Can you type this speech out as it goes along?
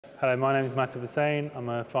Hello, my name is Mahtab Hussain. I'm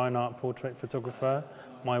a fine art portrait photographer.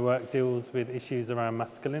 My work deals with issues around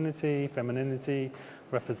masculinity, femininity,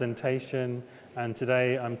 representation, and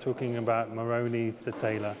today I'm talking about Moroni's The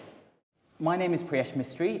Tailor. My name is Priyesh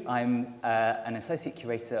Mistry. I'm an Associate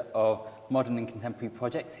Curator of Modern and Contemporary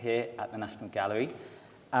Projects here at the National Gallery,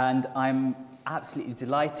 and I'm absolutely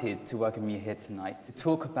delighted to welcome you here tonight to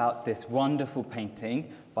talk about this wonderful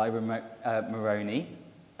painting by Moroni,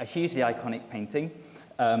 a hugely iconic painting,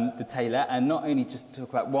 The Tailor, and not only just talk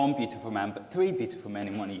about one beautiful man, but three beautiful men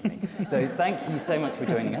in one evening. So thank you so much for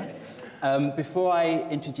joining us. Before I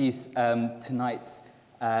introduce tonight's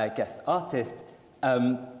guest artist,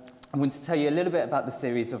 I want to tell you a little bit about the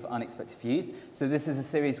series of Unexpected Views. So this is a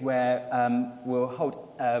series where we'll hold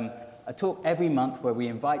a talk every month where we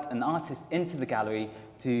invite an artist into the gallery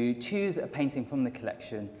to choose a painting from the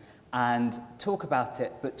collection and talk about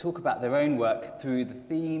it, but talk about their own work through the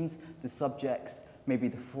themes, the subjects, maybe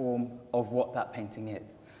the form of what that painting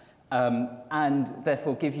is. And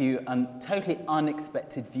therefore give you a totally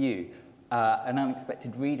unexpected view, an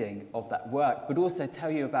unexpected reading of that work, but also tell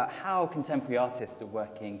you about how contemporary artists are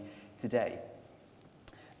working today.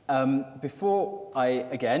 Before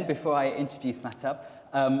I introduce Mahtab,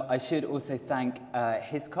 I should also thank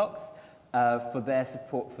Hiscox for their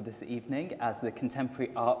support for this evening as the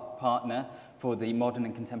contemporary art partner for the Modern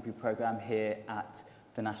and Contemporary programme here at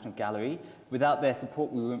the National Gallery. Without their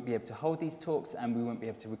support, we wouldn't be able to hold these talks and we wouldn't be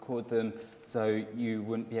able to record them, so you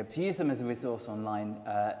wouldn't be able to use them as a resource online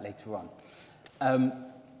later on.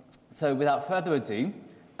 So without further ado,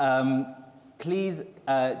 please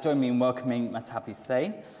join me in welcoming Mahtab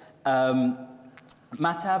Hussain.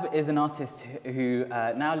 Mahtab is an artist who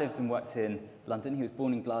now lives and works in London. He was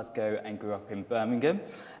born in Glasgow and grew up in Birmingham.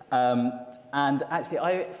 And actually,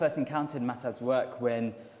 I first encountered Mahtab's work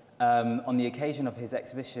when on the occasion of his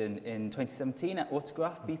exhibition in 2017 at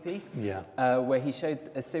Autograph BP, where he showed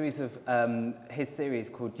a series of his series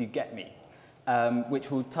called You Get Me,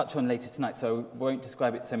 which we'll touch on later tonight, so I won't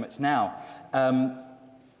describe it so much now.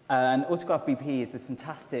 And Autograph BP is this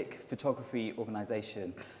fantastic photography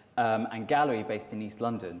organisation and gallery based in East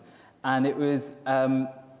London, and it was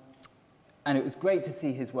great to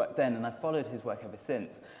see his work then, and I've followed his work ever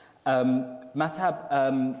since.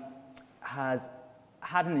 Mahtab has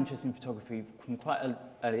had an interest in photography from quite an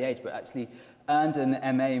early age, but actually earned an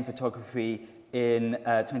MA in photography in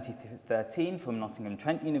 2013 from Nottingham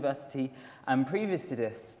Trent University. And previous to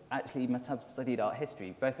this, actually, Mahtab studied art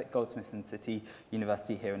history, both at Goldsmiths and City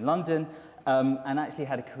University here in London, and actually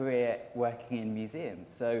had a career working in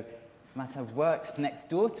museums. So Mahtab worked next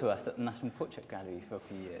door to us at the National Portrait Gallery for a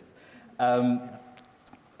few years.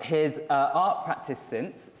 His art practice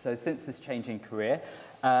since this change in career,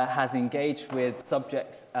 has engaged with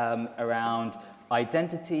subjects around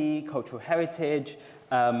identity, cultural heritage,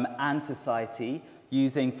 and society,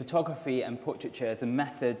 using photography and portraiture as a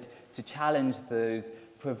method to challenge those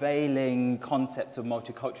prevailing concepts of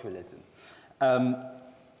multiculturalism.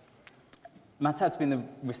 Mahtab's been the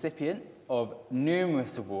recipient of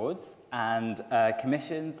numerous awards and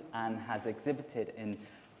commissions and has exhibited in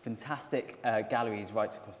fantastic galleries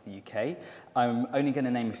right across the UK. I'm only going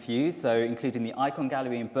to name a few, so including the Icon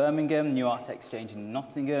Gallery in Birmingham, New Art Exchange in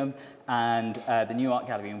Nottingham, and the New Art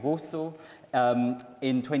Gallery in Warsaw.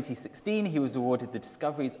 In 2016, he was awarded the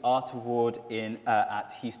Discoveries Art Award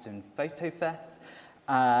at Houston Photo Fest,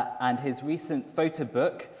 and his recent photo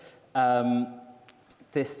book,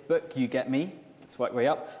 this book, You Get Me, it's right way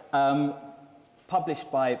up,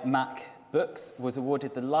 published by Mac Books, was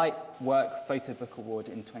awarded the Light Work Photo Book Award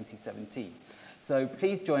in 2017. So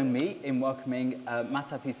please join me in welcoming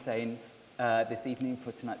Mahtab Hussain this evening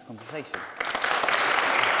for tonight's conversation.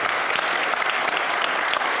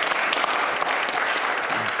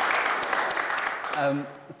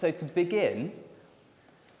 So to begin,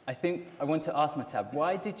 I think I want to ask Mahtab,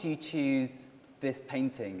 why did you choose this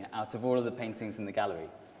painting out of all of the paintings in the gallery?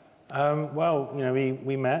 Well, you know,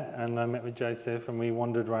 we met, and I met with Joseph, and we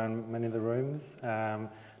wandered around many of the rooms,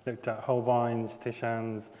 looked at Holbein's,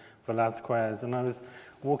 Titian's, Velázquez, and I was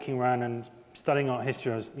walking around and studying art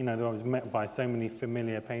history. I was met by so many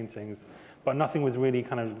familiar paintings, but nothing was really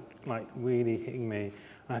kind of like really hitting me.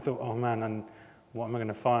 And I thought, oh man, and what am I going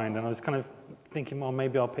to find? And I was kind of thinking, well,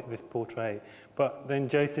 maybe I'll pick this portrait. But then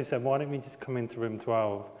Joseph said, why don't we just come into room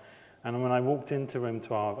 12? And when I walked into room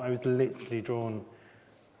 12, I was literally drawn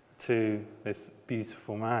to this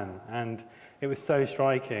beautiful man, and it was so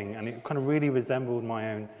striking, and it kind of really resembled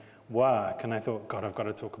my own work, and I thought, God, I've got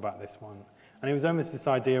to talk about this one. And it was almost this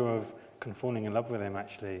idea of kind of falling in love with him,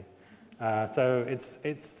 actually. So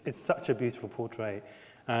it's such a beautiful portrait,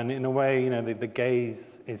 and in a way, you know, the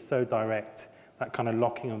gaze is so direct that kind of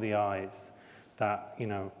locking of the eyes, that, you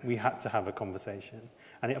know, we had to have a conversation.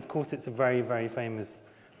 And of course, it's a very, very famous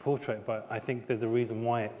portrait, but I think there's a reason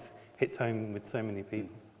why it hits home with so many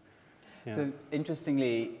people. Yeah. So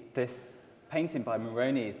interestingly, this painting by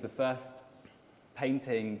Moroni is the first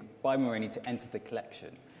painting by Moroni to enter the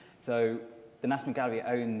collection. So the National Gallery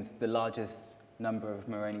owns the largest number of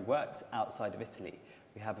Moroni works outside of Italy.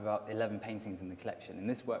 We have about 11 paintings in the collection, and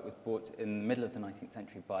this work was bought in the middle of the 19th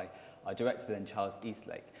century by our director then, Charles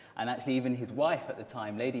Eastlake. And actually even his wife at the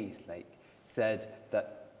time, Lady Eastlake, said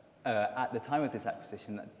that at the time of this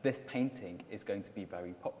acquisition that this painting is going to be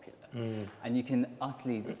very popular. And you can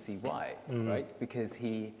utterly see why, right? Because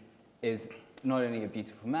he is not only a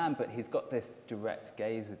beautiful man, but he's got this direct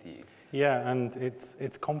gaze with you. Yeah, and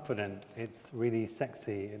it's confident, it's really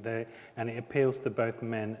sexy, and it appeals to both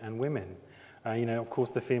men and women. You know, of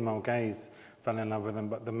course, the female gaze fell in love with him,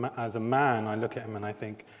 but as a man, I look at him and I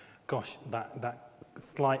think, gosh, that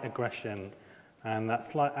slight aggression and that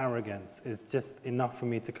slight arrogance is just enough for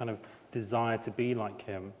me to kind of desire to be like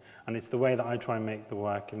him. And it's the way that I try and make the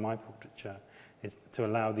work in my portraiture, is to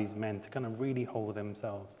allow these men to kind of really hold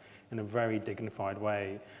themselves in a very dignified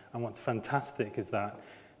way. And what's fantastic is that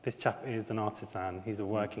this chap is an artisan, he's a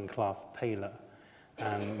working class tailor.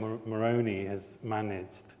 And Moroni has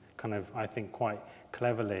managed, kind of, I think, quite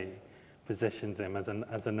cleverly positioned him as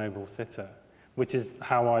a noble sitter, which is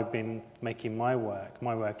how I've been making my work.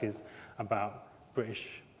 My work is about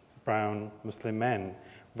British, brown, Muslim men,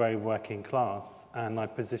 very working class, and I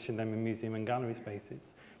position them in museum and gallery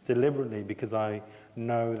spaces deliberately because I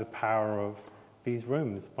know the power of these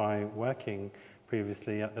rooms by working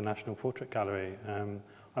previously at the National Portrait Gallery.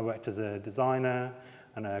 I worked as a designer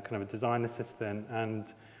and a kind of a design assistant, and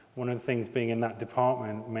one of the things being in that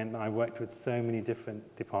department meant that I worked with so many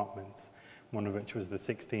different departments, one of which was the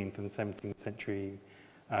 16th and 17th century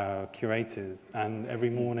curators, and every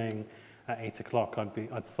morning at 8 o'clock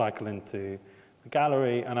I'd cycle into the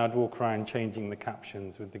gallery and I'd walk around changing the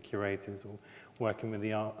captions with the curators or working with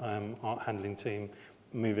the art handling team,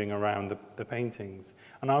 moving around the paintings.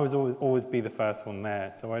 And I was always be the first one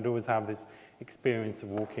there, so I'd always have this experience of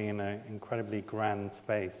walking in an incredibly grand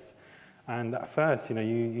space. And at first, you know,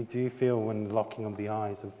 you do feel, when locking of the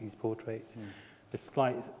eyes of these portraits, the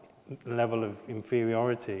slight level of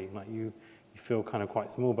inferiority, like you feel kind of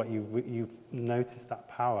quite small, but you've noticed that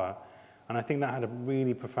power. And I think that had a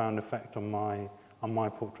really profound effect on my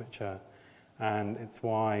portraiture. And it's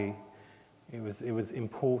why it was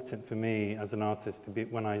important for me as an artist to be,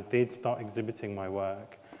 when I did start exhibiting my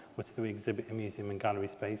work, was to exhibit in museum and gallery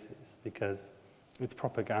spaces, because it's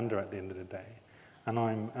propaganda at the end of the day. And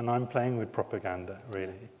I'm playing with propaganda,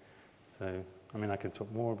 really. So, I mean, I could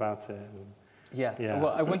talk more about it. Yeah.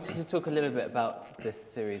 Well, I wanted to talk a little bit about this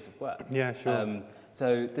series of work. Yeah, sure.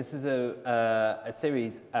 So this is a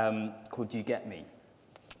series called You Get Me,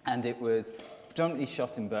 and it was predominantly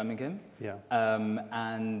shot in Birmingham. Yeah. I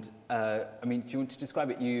mean, do you want to describe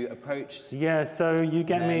it? You approached... Yeah, so You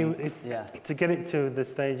Get men, Me, to get it to the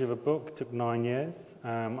stage of a book took 9 years.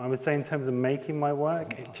 I would say in terms of making my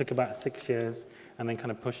work, it took about 6 years, and then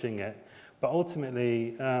kind of pushing it. But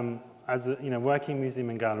ultimately, as a, working in museum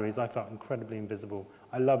and galleries, I felt incredibly invisible.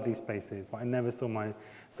 I love these spaces, but I never saw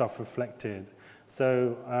myself reflected.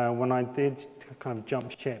 So when I did kind of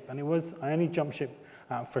jump ship, and I only jumped ship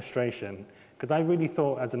out of frustration, because I really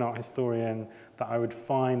thought as an art historian that I would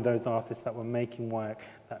find those artists that were making work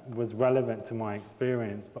that was relevant to my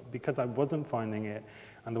experience. But because I wasn't finding it,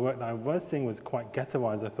 and the work that I was seeing was quite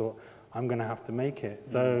ghettoized, I thought, I'm going to have to make it.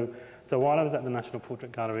 So while I was at the National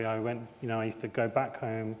Portrait Gallery, I went, I used to go back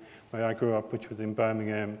home where I grew up, which was in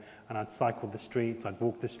Birmingham, and I'd cycle the streets, I'd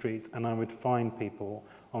walk the streets, and I would find people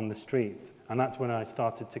on the streets. And that's when I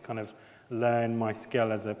started to kind of learn my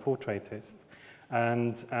skill as a portraitist.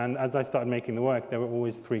 And as I started making the work, they were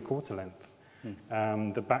always 3/4 length.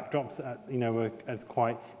 The backdrops, were as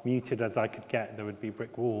quite muted as I could get. There would be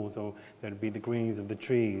brick walls, or there would be the greens of the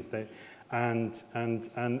trees. And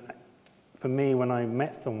for me, when I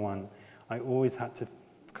met someone, I always had to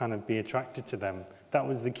kind of be attracted to them. That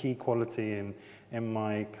was the key quality in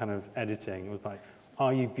my kind of editing. It was like,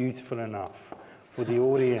 are you beautiful enough for the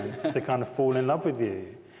audience to kind of fall in love with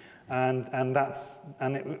you? Because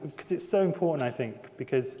it's so important, I think,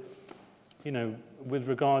 because, with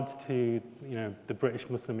regards to, the British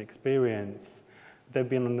Muslim experience, they've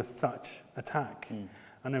been under such attack.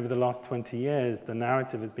 And over the last 20 years, the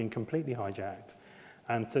narrative has been completely hijacked.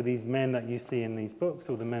 And so these men that you see in these books,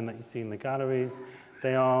 or the men that you see in the galleries,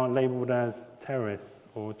 they are labelled as terrorists,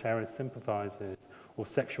 or terrorist sympathisers, or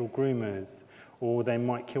sexual groomers, or they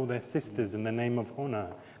might kill their sisters in the name of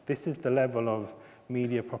honour. This is the level of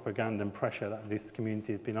media propaganda and pressure that this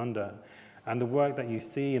community has been under. And the work that you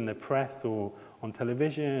see in the press or on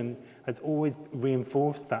television has always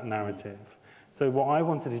reinforced that narrative. So what I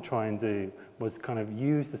wanted to try and do was kind of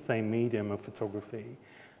use the same medium of photography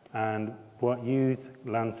and use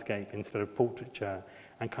landscape instead of portraiture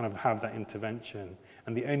and kind of have that intervention.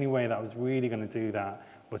 And the only way that I was really going to do that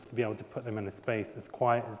was to be able to put them in a space as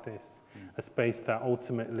quiet as this, a space that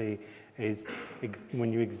ultimately is,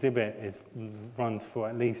 when you exhibit, runs for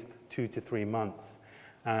at least 2 to 3 months,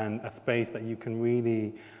 and a space that you can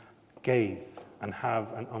really gaze and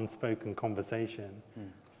have an unspoken conversation.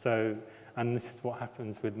 So, and this is what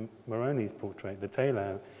happens with Moroni's portrait, the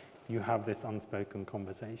Tailor. You have this unspoken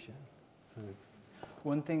conversation. So.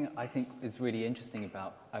 One thing I think is really interesting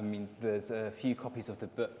about, I mean, there's a few copies of the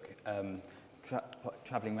book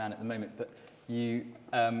traveling around at the moment, but you,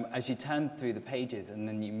 as you turn through the pages and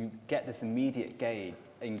then you get this immediate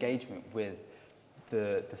engagement with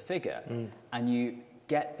the figure, and you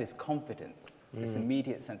get this confidence, this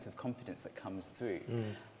immediate sense of confidence that comes through.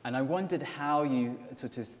 And I wondered how you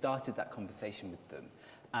sort of started that conversation with them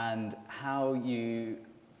and how you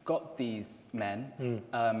got these men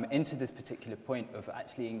into this particular point of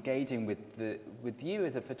actually engaging with you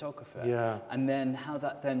as a photographer, and then how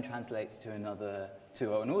that then translates to an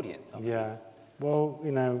audience afterwards. Yeah, well,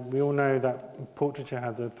 you know, we all know that portraiture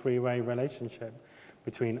has a three-way relationship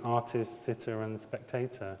between artist, sitter, and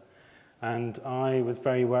spectator. And I was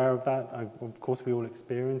very aware of that. Of course, we all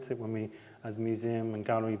experience it when we, as museum and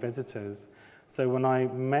gallery visitors. So when I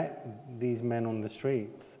met these men on the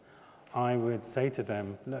streets, I would say to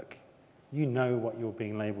them, look, you know what you're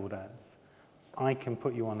being labeled as. I can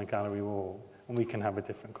put you on a gallery wall and we can have a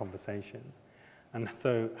different conversation. And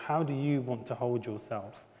so how do you want to hold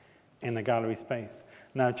yourself in a gallery space?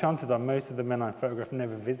 Now, chances are most of the men I photographed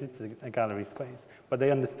never visited a gallery space, but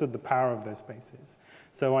they understood the power of those spaces.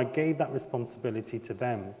 So I gave that responsibility to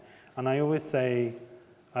them. And I always say,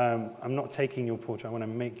 I'm not taking your portrait, I want to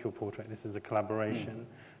make your portrait. This is a collaboration.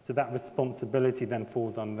 So that responsibility then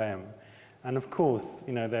falls on them. And of course,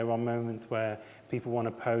 you know, there are moments where people want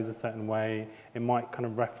to pose a certain way. It might kind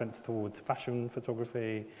of reference towards fashion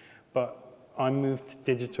photography, but I moved to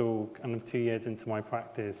digital kind of 2 years into my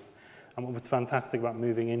practice. And what was fantastic about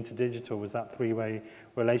moving into digital was that three-way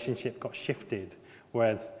relationship got shifted,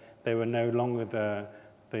 whereas they were no longer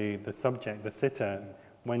the subject, the sitter.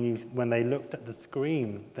 When they looked at the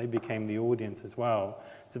screen, they became the audience as well.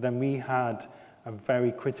 So then we had a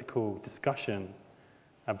very critical discussion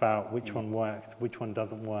about which one works, which one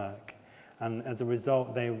doesn't work. And as a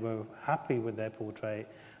result, they were happy with their portrait.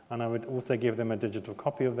 And I would also give them a digital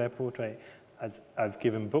copy of their portrait. As I've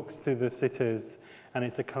given books to the sitters. And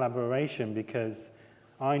it's a collaboration because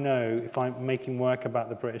I know if I'm making work about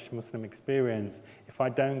the British Muslim experience, if I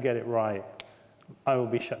don't get it right, I will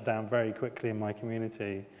be shut down very quickly in my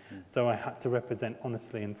community. So I had to represent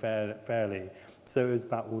honestly and fairly. So it was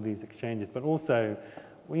about all these exchanges. But also,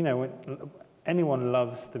 you know, anyone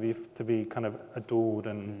loves to be kind of adored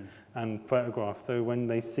and photographed. So when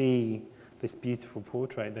they see this beautiful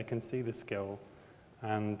portrait, they can see the skill.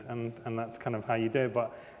 And that's kind of how you do it.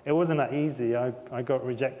 But it wasn't that easy. I got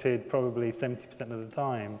rejected probably 70% of the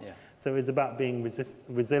time. Yeah. So it was about being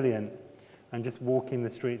resilient and just walking the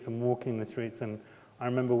streets. And I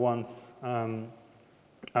remember once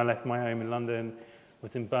I left my home in London,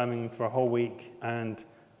 was in Birmingham for a whole week, and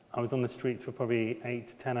I was on the streets for probably 8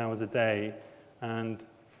 to 10 hours a day. And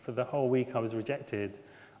for the whole week I was rejected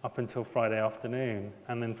up until Friday afternoon.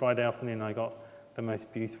 And then Friday afternoon I got the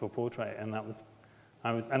most beautiful portrait, and that was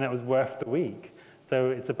worth the week. So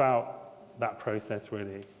it's about that process,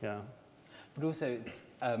 really, yeah. But also, it's,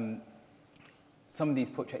 some of these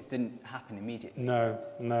portraits didn't happen immediately. No,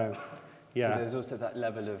 yeah. So there's also that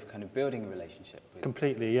level of kind of building a relationship.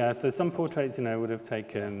 Completely, yeah. So some portraits, you know, would have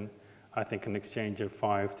taken, I think, an exchange of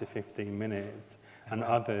 5 to 15 minutes, and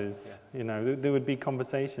others, you know, there would be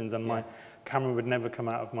conversations, and my camera would never come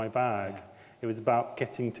out of my bag. It was about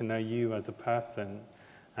getting to know you as a person.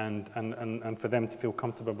 And for them to feel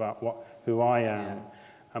comfortable about who I am.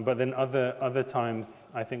 But then other times,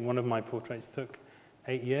 I think one of my portraits took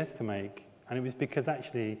 8 years to make. And it was because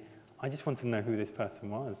actually, I just wanted to know who this person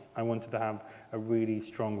was. I wanted to have a really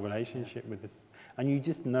strong relationship with this. And you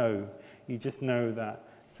just know that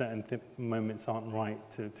certain moments aren't right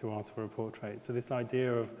to ask for a portrait. So this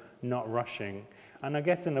idea of not rushing. And I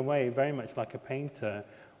guess in a way, very much like a painter,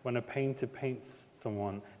 when a painter paints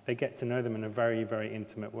someone, they get to know them in a very, very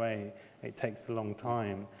intimate way. It takes a long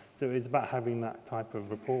time. So it's about having that type of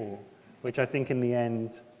rapport, which I think in the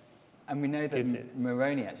end... And we know that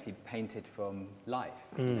Moroni actually painted from life,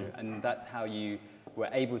 you know, and that's how you were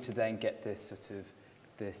able to then get this sort of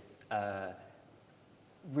this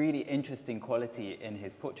really interesting quality in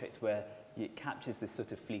his portraits where it captures this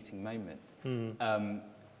sort of fleeting moment.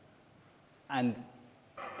 And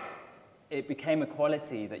it became a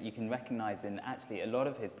quality that you can recognize in actually a lot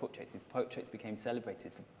of his portraits. His portraits became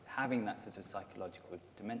celebrated for having that sort of psychological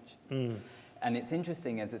dimension. And it's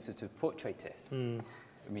interesting as a sort of portraitist,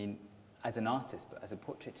 I mean, as an artist, but as a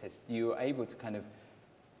portraitist, you are able to kind of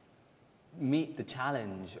meet the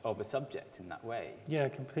challenge of a subject in that way. Yeah,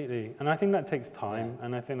 completely. And I think that takes time,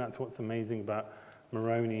 and I think that's what's amazing about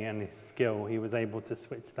Moroni and his skill. He was able to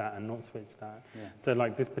switch that and not switch that. So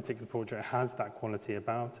like this particular portrait has that quality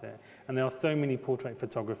about it. And there are so many portrait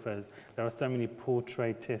photographers, there are so many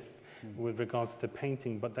portraitists with regards to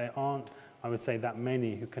painting, but there aren't, I would say, that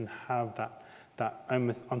many who can have that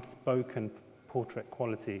almost unspoken portrait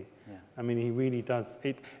quality. I mean, he really does,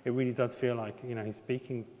 it really does feel like, you know, he's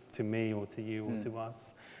speaking to me or to you or to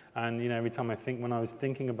us. And, you know, every time when I was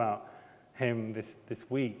thinking about him this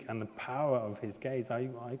week and the power of his gaze, I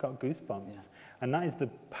got goosebumps. And that is the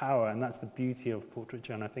power and that's the beauty of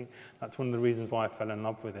portraiture. And I think that's one of the reasons why I fell in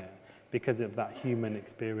love with it, because of that human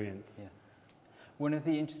experience. One of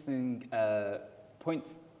the interesting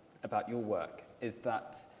points about your work is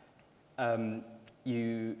that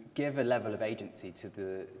you give a level of agency to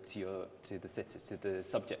the sitters, to the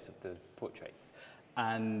subjects of the portraits,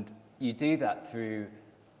 and you do that through,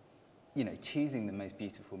 you know, choosing the most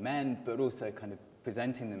beautiful men, but also kind of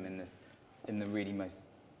presenting them in the really most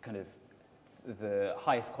kind of the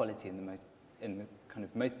highest quality in the kind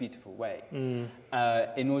of most beautiful way,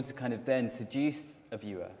 in order to kind of then seduce a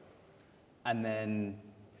viewer, and then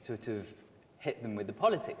sort of hit them with the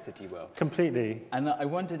politics, if you will. Completely. And I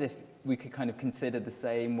wondered if we could kind of consider the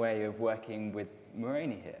same way of working with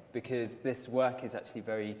Moroni here, because this work is actually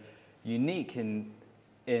very unique in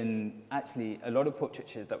actually a lot of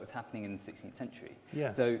portraiture that was happening in the 16th century.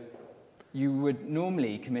 So you would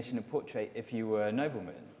normally commission a portrait if you were a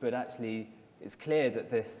nobleman, but actually it's clear that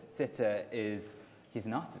this sitter he's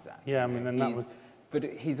an artisan. I mean, and that was... But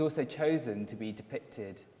he's also chosen to be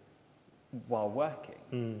depicted while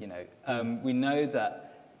working, you know. We know that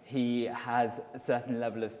he has a certain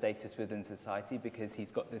level of status within society because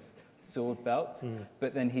he's got this sword belt,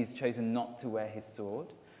 but then he's chosen not to wear his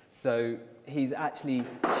sword. So he's actually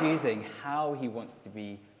choosing how he wants to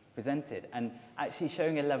be presented and actually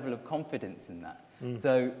showing a level of confidence in that.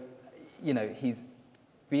 So, you know, he's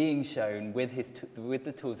being shown with with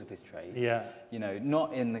the tools of his trade. You know,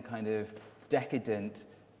 not in the kind of decadent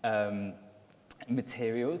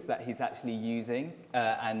materials that he's actually using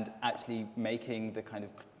and actually making the kind of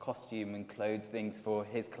costume and clothes things for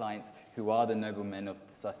his clients who are the noblemen of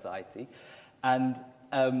the society. And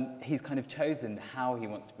he's kind of chosen how he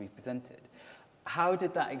wants to be presented. How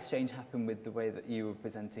did that exchange happen with the way that you were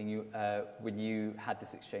presenting when you had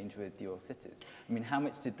this exchange with your sitters? I mean, how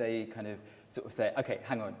much did they kind of sort of say, okay,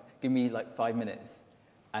 hang on, give me like 5 minutes,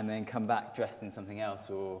 and then come back dressed in something else,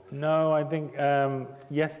 or? No, I think,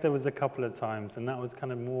 yes, there was a couple of times, and that was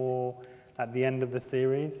kind of more at the end of the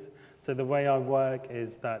series. So the way I work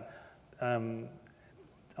is that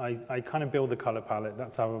I kind of build the color palette.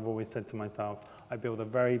 That's how I've always said to myself. I build a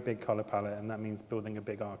very big color palette, and that means building a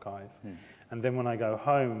big archive. And then when I go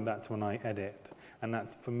home, that's when I edit. And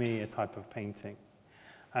that's, for me, a type of painting.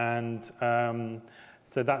 And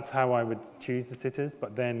so that's how I would choose the sitters.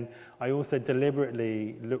 But then I also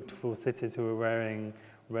deliberately looked for sitters who were wearing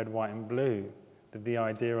red, white, and blue. The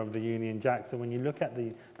idea of the Union Jack. So when you look at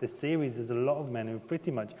the series, there's a lot of men who are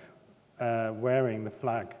pretty much wearing the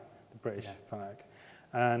flag, the British flag.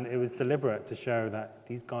 And it was deliberate to show that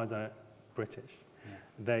these guys are British.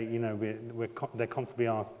 They, you know, they're constantly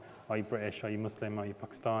asked, are you British, are you Muslim, are you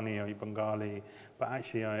Pakistani, are you Bengali? But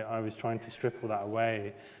actually, I was trying to strip all that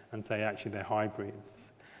away and say, actually, they're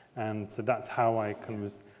hybrids. And so that's how I kind of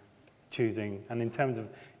was choosing. And in terms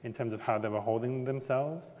of how they were holding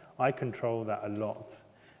themselves, I control that a lot.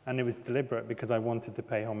 And it was deliberate because I wanted to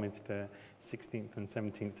pay homage to 16th and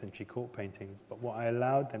 17th century court paintings. But what I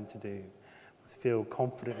allowed them to do was feel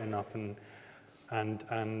confident enough and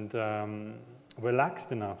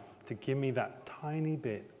relaxed enough to give me that tiny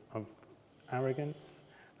bit of arrogance,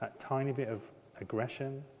 that tiny bit of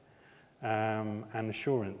aggression and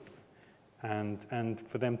assurance, and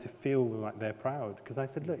for them to feel like they're proud. Because I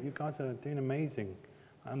said, look, you guys are doing amazing.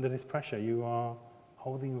 Under this pressure, you are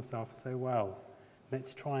holding yourself so well.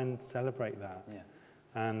 Let's try and celebrate that.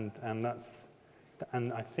 And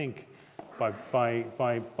I think by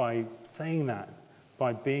saying that,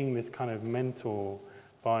 by being this kind of mentor,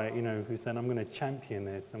 by, you know, who said, I'm going to champion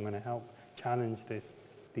this, I'm going to help challenge these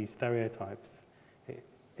stereotypes,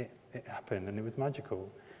 it happened, and it was magical.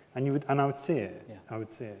 and I would see it. Yeah. I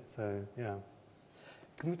would see it. So yeah.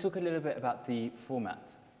 Can we talk a little bit about the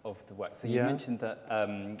format of the work? So you mentioned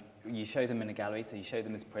that you show them in a gallery, so you show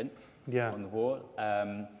them as prints on the wall,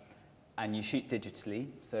 and you shoot digitally,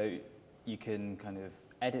 so you can kind of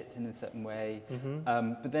edit in a certain way,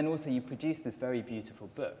 but then also you produce this very beautiful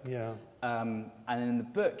book. Yeah. And in the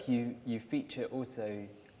book, you feature also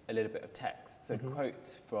a little bit of text, so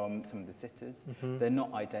quotes from some of the sitters. They're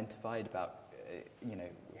not identified about,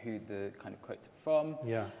 who the kind of quotes are from.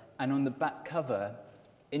 Yeah. And on the back cover,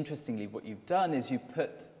 interestingly, what you've done is you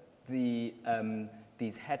put the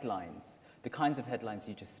these headlines, the kinds of headlines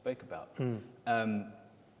you just spoke about,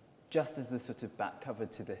 just as the sort of back cover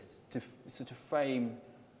to this, to sort of frame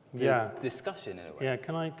the discussion in a way. Yeah.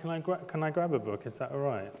 Can I grab a book? Is that all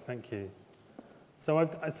right? Thank you. So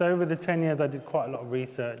over the 10 years, I did quite a lot of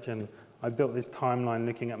research, and I built this timeline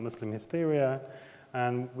looking at Muslim hysteria.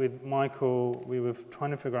 And with Michael, we were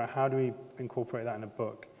trying to figure out how do we incorporate that in a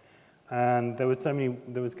book. And there was going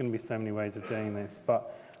to be so many ways of doing this,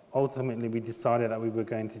 but ultimately we decided that we were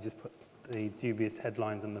going to just put the dubious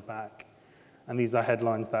headlines on the back. And these are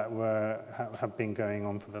headlines that have been going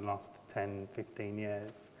on for the last 10, 15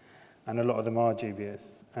 years. And a lot of them are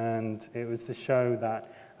dubious. And it was to show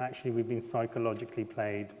that actually we've been psychologically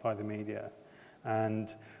played by the media.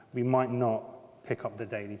 And we might not pick up the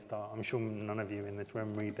Daily Star. I'm sure none of you in this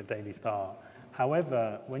room read the Daily Star.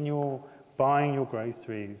 However, when you're buying your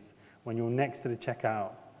groceries, when you're next to the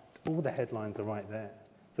checkout, all the headlines are right there.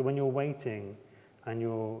 So when you're waiting and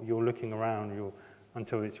you're looking around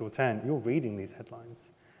until it's your turn, you're reading these headlines.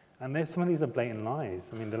 And some of these are blatant lies.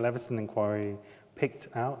 I mean, the Leveson inquiry picked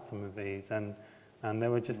out some of these, and they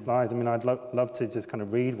were just lies. I mean, I'd love to just kind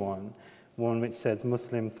of read one which says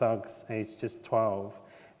Muslim thugs aged just 12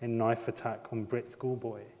 in knife attack on Brit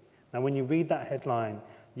schoolboy. Now, when you read that headline,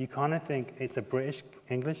 you kind of think it's a British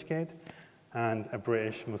English kid and a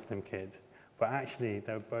British Muslim kid, but actually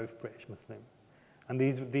they're both British Muslim. And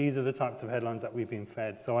these are the types of headlines that we've been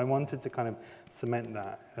fed. So I wanted to kind of cement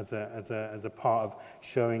that as a part of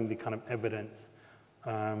showing the kind of evidence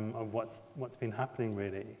of what's been happening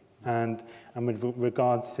really. And with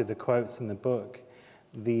regards to the quotes in the book,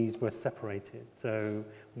 these were separated. So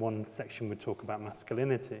one section would talk about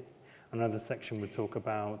masculinity, another section would talk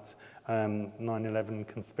about 9/11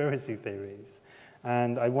 conspiracy theories.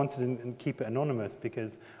 And I wanted to keep it anonymous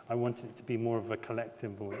because I wanted it to be more of a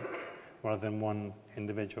collective voice rather than one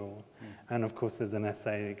individual. And of course, there's an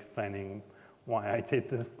essay explaining why I did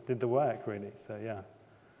the work, really. So yeah.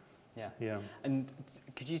 And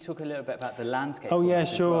could you talk a little bit about the landscape? Oh yeah,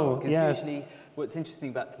 sure. Because yes. usually, what's interesting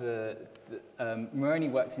about the Moroni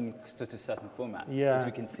works in sort of certain formats, as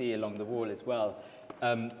we can see along the wall as well.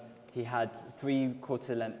 He had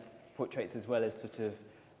 3/4 length portraits as well as sort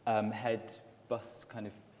of head, bust kind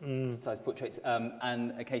of size portraits,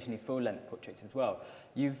 and occasionally full length portraits as well.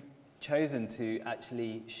 You've chosen to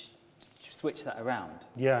actually switch that around.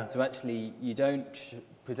 Yeah. So actually, you don't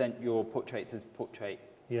present your portraits as portrait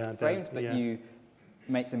frames, but you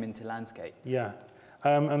make them into landscape. Yeah.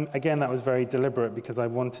 And again, that was very deliberate because I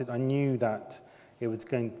knew that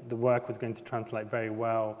the work was going to translate very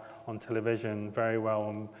well on television, very well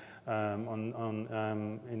in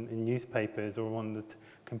newspapers or on the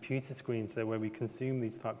computer screens there where we consume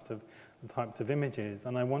these types of images.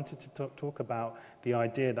 And I wanted to talk about the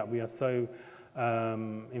idea that we are so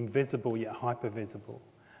invisible yet hypervisible.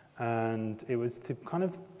 And it was to kind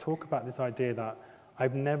of talk about this idea that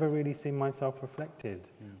I've never really seen myself reflected.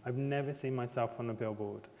 I've never seen myself on a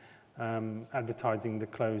billboard advertising the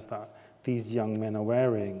clothes that these young men are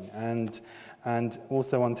wearing. And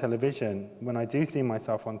also on television, when I do see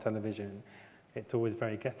myself on television, it's always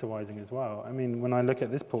very ghettoizing as well. I mean, when I look at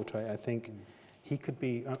this portrait, I think he could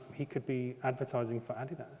be advertising for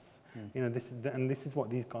Adidas. You know, this is what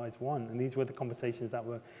these guys want. And these were the conversations that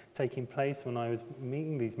were taking place when I was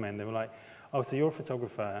meeting these men. They were like, "Oh, so you're a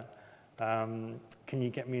photographer? Can you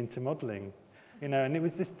get me into modeling?" You know, and it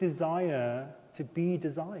was this desire to be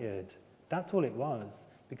desired. That's all it was,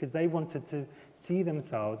 because they wanted to see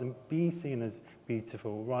themselves and be seen as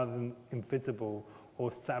beautiful rather than invisible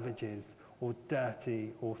or savages or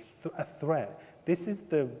dirty or a threat. This is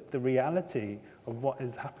the reality of what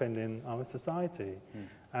has happened in our society.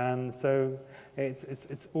 And so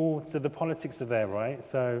it's all, so the politics are there, right?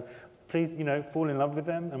 So please, you know, fall in love with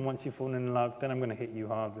them, and once you've fallen in love, then I'm going to hit you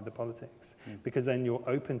hard with the politics, because then you're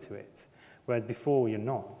open to it, whereas before you're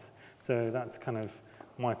not. So that's kind of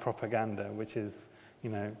my propaganda, which is, you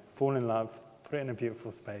know, fall in love, put it in a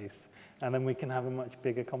beautiful space, and then we can have a much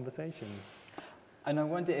bigger conversation. And I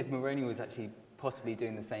wonder if Moroni was actually possibly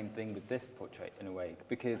doing the same thing with this portrait in a way,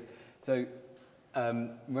 because so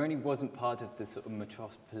Moroni wasn't part of the sort of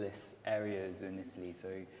metropolis areas in Italy, so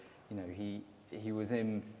he was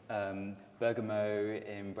in Bergamo,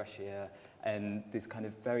 in Brescia, and these kind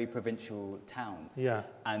of very provincial towns. Yeah.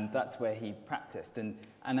 And that's where he practiced. And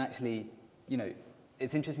actually,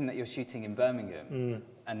 it's interesting that you're shooting in Birmingham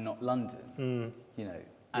and not London,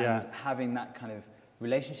 and having that kind of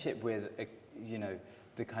relationship with,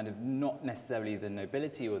 the kind of not necessarily the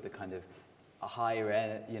nobility or the kind of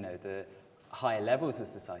higher, the higher levels of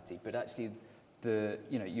society, but actually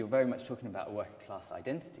you're very much talking about a working class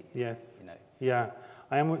identity. Yes. Yeah,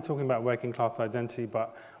 I am talking about working class identity,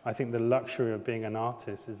 but I think the luxury of being an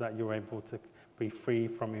artist is that you're able to be free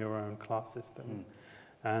from your own class system.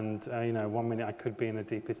 And 1 minute I could be in the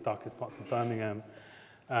deepest, darkest parts of Birmingham,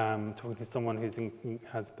 talking to someone who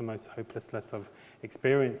has the most hopeless of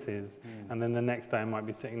experiences, and then the next day I might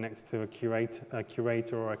be sitting next to a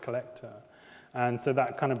curator or a collector. And so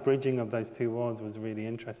that kind of bridging of those two worlds was really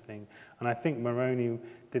interesting. And I think Moroni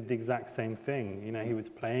did the exact same thing. He was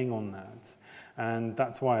playing on that. And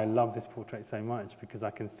that's why I love this portrait so much, because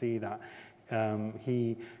I can see that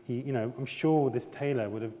I'm sure this tailor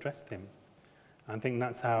would have dressed him. I think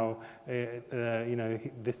that's how,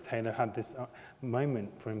 this tailor had this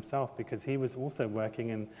moment for himself, because he was also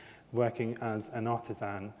working as an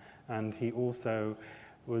artisan, and he also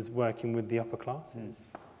was working with the upper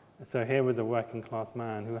classes. So here was a working class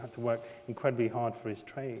man who had to work incredibly hard for his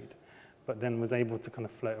trade, but then was able to kind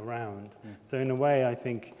of float around. So in a way, I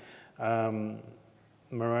think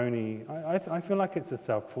Moroni, I feel like it's a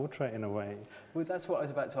self-portrait in a way. Well, that's what I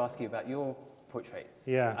was about to ask you about your portraits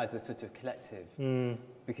as a sort of collective.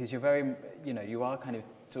 Because you're very, you are kind of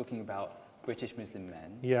talking about British Muslim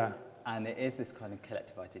men. Yeah. And it is this kind of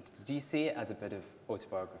collective identity. Do you see it as a bit of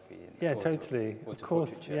autobiography? Yeah, totally. Of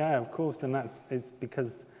course. Yeah, of course. And is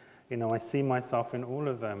because, I see myself in all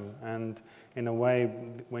of them. And in a way,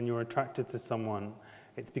 when you're attracted to someone,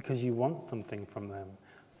 it's because you want something from them.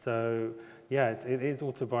 So, yes, it is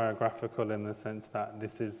autobiographical in the sense that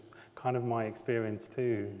this is kind of my experience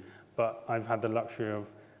too. But I've had the luxury of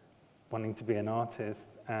wanting to be an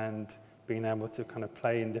artist and being able to kind of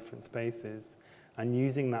play in different spaces and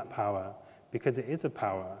using that power, because it is a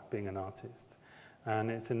power being an artist. And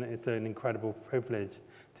it's an incredible privilege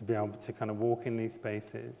to be able to kind of walk in these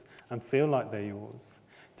spaces and feel like they're yours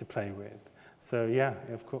to play with. So yeah,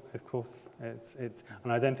 of course, and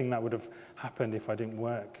I don't think that would have happened if I didn't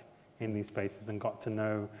work in these spaces and got to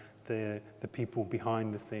know the people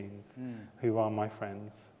behind the scenes who are my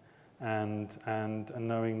friends, and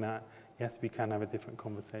knowing that yes, we can have a different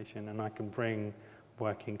conversation, and I can bring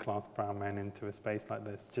working class brown men into a space like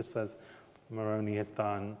this, just as Moroni has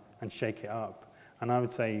done, and shake it up. And I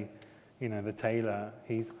would say, the tailor,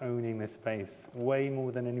 he's owning this space way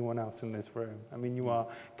more than anyone else in this room. I mean, you are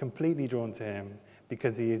completely drawn to him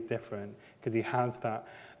because he is different, because he has that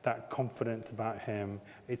confidence about him.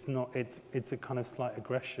 It's a kind of slight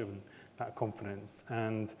aggression, that confidence.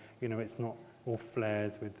 And, it's not all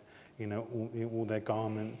flares with, all their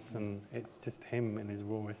garments, and it's just him in his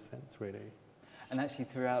rawest sense, really. And actually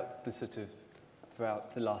throughout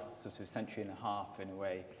the last sort of century and a half, in a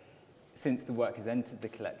way, since the work has entered the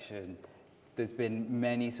collection, there's been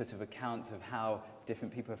many sort of accounts of how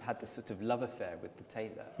different people have had this sort of love affair with the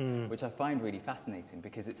tailor, which I find really fascinating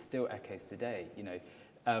because it still echoes today.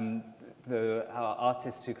 Our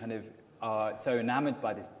artists who kind of are so enamored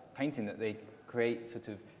by this painting that they create sort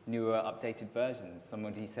of newer, updated versions.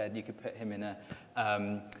 Somebody said you could put him in a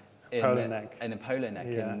polo neck,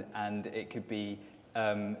 and it could be,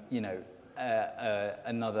 a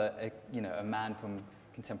man from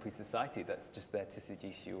contemporary society that's just there to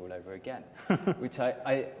seduce you all over again.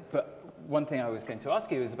 But one thing I was going to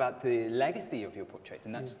ask you was about the legacy of your portraits,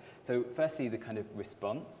 and that's so. Firstly, the kind of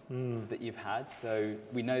response that you've had. So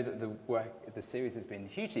we know that the series has been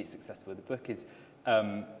hugely successful. The book is.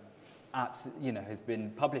 Has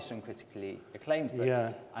been published and critically acclaimed,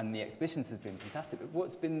 and the exhibitions has been fantastic. But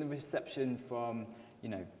what's been the reception from,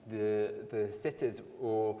 the sitters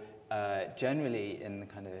or generally in the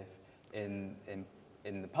kind of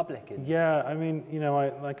in the public? Yeah, I mean,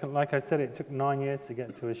 like I said, it took 9 years to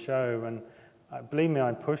get to a show, and believe me,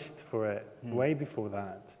 I pushed for it way before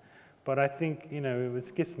that. But I think, it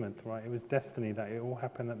was kismet, right? It was destiny that it all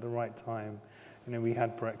happened at the right time. We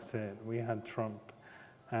had Brexit, we had Trump.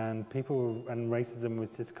 And racism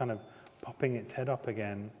was just kind of popping its head up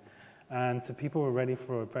again. And so people were ready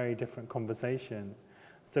for a very different conversation.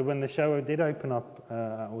 So when the show did open up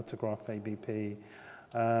at Autograph ABP,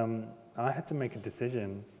 I had to make a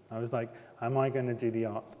decision. I was like, am I going to do the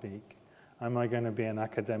art speak? Am I going to be an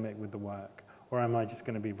academic with the work? Or am I just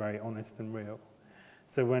going to be very honest and real?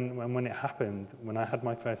 So when it happened, when I had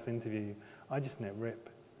my first interview, I just let rip.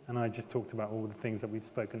 And I just talked about all the things that we've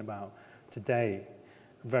spoken about today,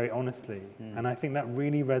 very honestly. And I think that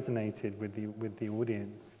really resonated with the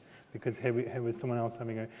audience, because here was someone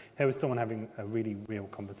having a really real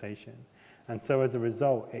conversation. And so as a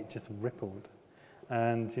result, it just rippled.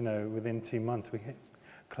 And, you know, within 2 months, we hit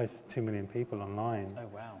close to 2 million people online.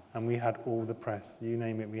 Oh, wow. And we had all the press, you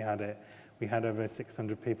name it, we had it. We had over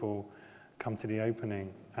 600 people come to the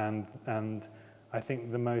opening. And I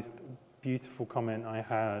think the most beautiful comment I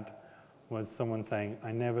had was someone saying,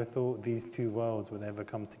 I never thought these two worlds would ever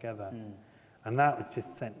come together. And that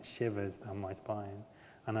just sent shivers down my spine.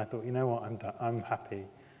 And I thought, you know what, I'm happy.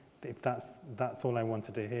 If that's all I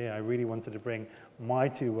wanted to hear. I really wanted to bring my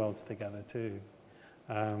two worlds together too.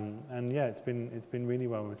 And yeah, it's been really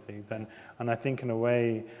well received. And I think in a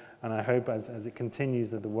way, and I hope as it continues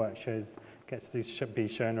that the work gets to be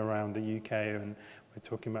shown around the UK, and we're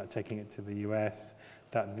talking about taking it to the US,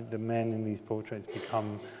 that the men in these portraits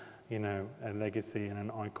become, you know, a legacy and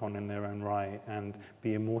an icon in their own right, and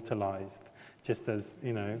be immortalized, just as,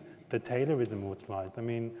 you know, the Tailor is immortalized. I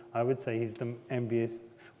mean, I would say he's the envious.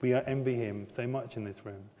 We envy him so much in this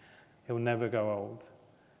room. He'll never go old.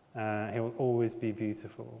 He'll always be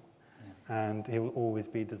beautiful, and he'll always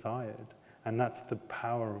be desired. And that's the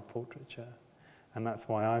power of portraiture. And that's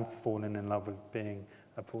why I've fallen in love with being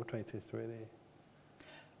a portraitist, really.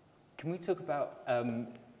 Can we talk about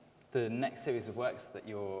the next series of works that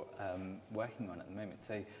you're working on at the moment?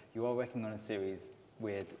 So you are working on a series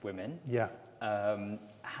with women. Yeah.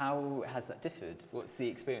 How has that differed? What's the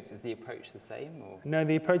experience? Is the approach the same? Or? No,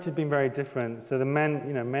 the approach has been very different. So the men,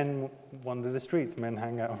 you know, men wander the streets, men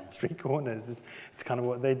hang out on street corners. It's kind of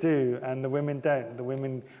what they do, and the women don't. The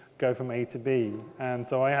women go from A to B. And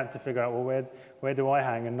so I had to figure out, well, where do I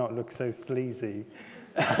hang and not look so sleazy?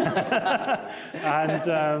 And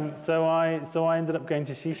so I ended up going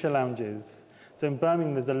to shisha lounges. So in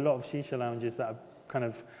Birmingham, there's a lot of shisha lounges that have kind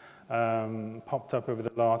of popped up over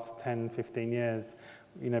the last 10, 15 years.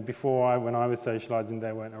 You know, when I was socializing,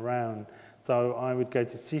 they weren't around. So I would go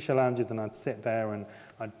to shisha lounges and I'd sit there and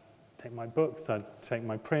I'd take my books, I'd take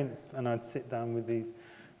my prints, and I'd sit down with these,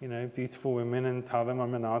 you know, beautiful women and tell them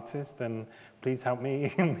I'm an artist and please help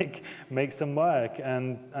me make some work.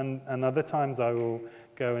 And other times I will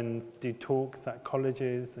go and do talks at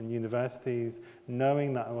colleges and universities,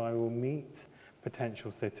 knowing that I will meet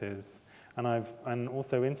potential sitters. And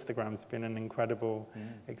also Instagram's been an incredible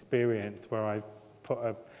experience where I've put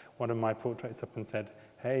one of my portraits up and said,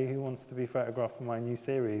 hey, who wants to be photographed for my new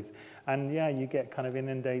series? And yeah, you get kind of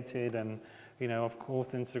inundated, and, you know, of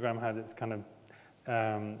course Instagram has its kind of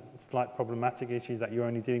slight problematic issues that you're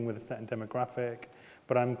only dealing with a certain demographic,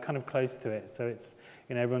 but I'm kind of close to it. So it's,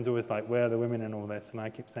 you know, everyone's always like, where are the women in all this? And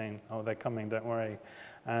I keep saying, oh, they're coming, don't worry.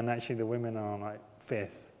 And actually the women are like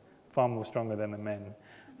fierce, far more stronger than the men.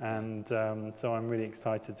 And so I'm really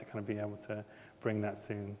excited to kind of be able to bring that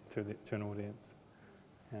soon to an audience.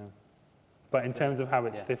 Yeah. But in terms of how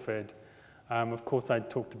it's differed, of course I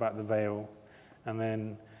talked about the veil, and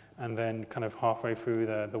then kind of halfway through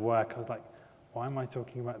the work, I was like, why am I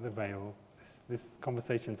talking about the veil? This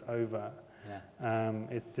conversation's over. Yeah.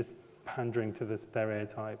 It's just pandering to the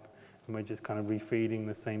stereotype, and we're just kind of refeeding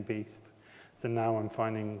the same beast. So now I'm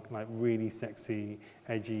finding like really sexy,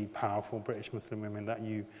 edgy, powerful British Muslim women that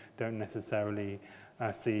you don't necessarily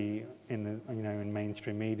see in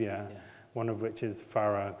mainstream media. Yeah. One of which is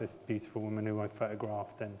Farah, this beautiful woman who I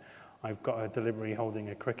photographed, and I've got her deliberately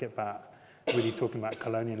holding a cricket bat, really talking about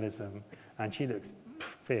colonialism, and she looks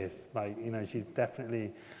fierce. Like, you know, she's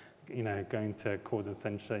definitely, you know, going to cause a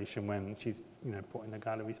sensation when she's, you know, put in a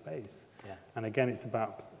gallery space. Yeah. And again, it's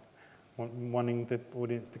about wanting the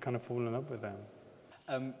audience to kind of fall in love with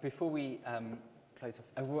them. Before we close off,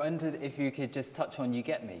 I wondered if you could just touch on You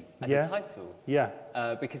Get Me as a title.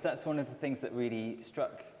 Yeah. Because that's one of the things that really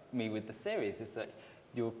struck me with the series, is that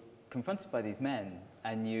you're confronted by these men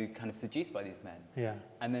and you're kind of seduced by these men. Yeah.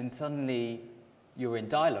 And then suddenly you're in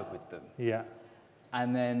dialogue with them. Yeah.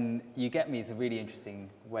 And then You Get Me is a really interesting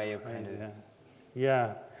way of kind of...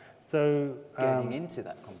 Yeah. So getting into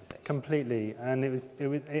that conversation. Completely. And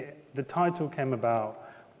the title came about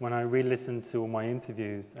when I re-listened to all my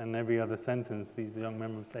interviews, and every other sentence these young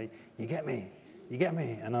men would say, you get me, you get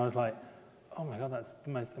me. And I was like, oh my God, that's the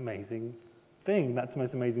most amazing thing. That's the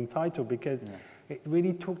most amazing title, because it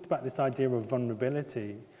really talked about this idea of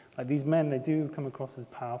vulnerability. Like, these men, they do come across as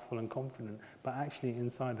powerful and confident, but actually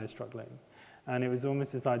inside they're struggling. And it was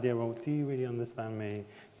almost this idea, well, do you really understand me?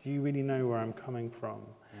 Do you really know where I'm coming from?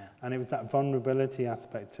 Yeah. And it was that vulnerability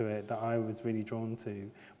aspect to it that I was really drawn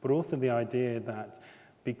to. But also the idea that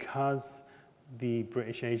because the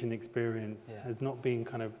British Asian experience has not been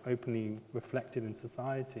kind of openly reflected in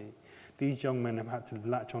society. These young men have had to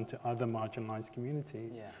latch onto other marginalised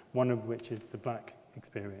communities, one of which is the black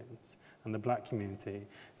experience and the black community.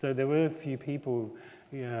 So there were a few people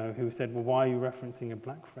who said, well, why are you referencing a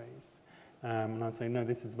black phrase? And I say, no,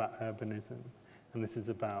 this is about urbanism. And this is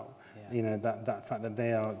about, that fact that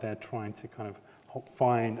they're trying to kind of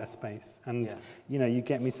find a space. And, You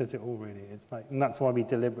Get Me says it all, really. It's like, and that's why we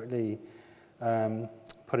deliberately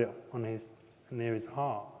put it on near his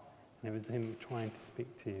heart. And it was him trying to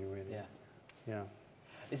speak to you, really. Yeah.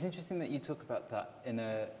 It's interesting that you talk about that in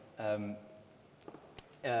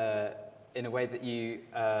a way that you,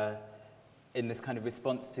 in this kind of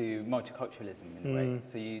response to multiculturalism, in a way.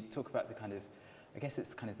 So you talk about the kind of, I guess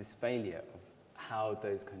it's kind of this failure of how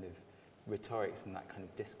those kind of rhetorics and that kind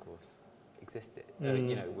of discourse existed,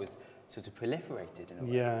 was sort of proliferated in a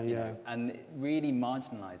way. And it really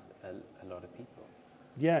marginalised a lot of people.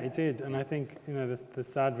 Yeah, it did. And I think, the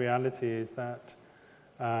sad reality is that,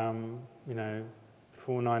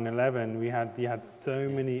 before 9/11, you had so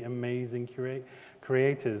many amazing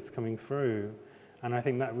creators coming through. And I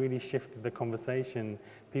think that really shifted the conversation.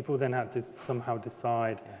 People then had to somehow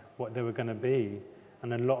decide what they were going to be.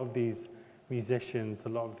 And a lot of these musicians, a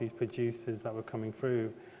lot of these producers that were coming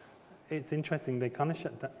through, it's interesting, they kind of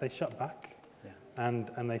shut back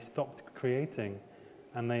and they stopped creating.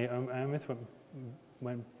 And they almost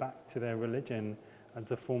went back to their religion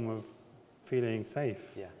as a form of feeling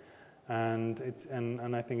safe. And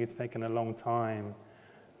I think it's taken a long time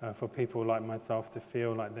for people like myself to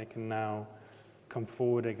feel like they can now come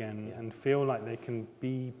forward again and feel like they can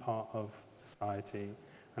be part of society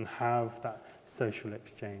and have that social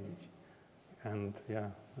exchange. And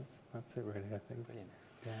that's it really, I think. Brilliant.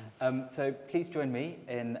 So please join me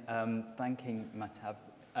in thanking Mahtab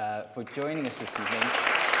for joining us this evening.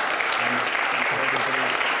 Thank you everybody.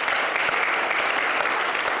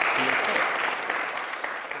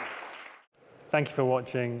 Thank you for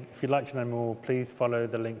watching. If you'd like to know more, please follow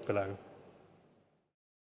the link below.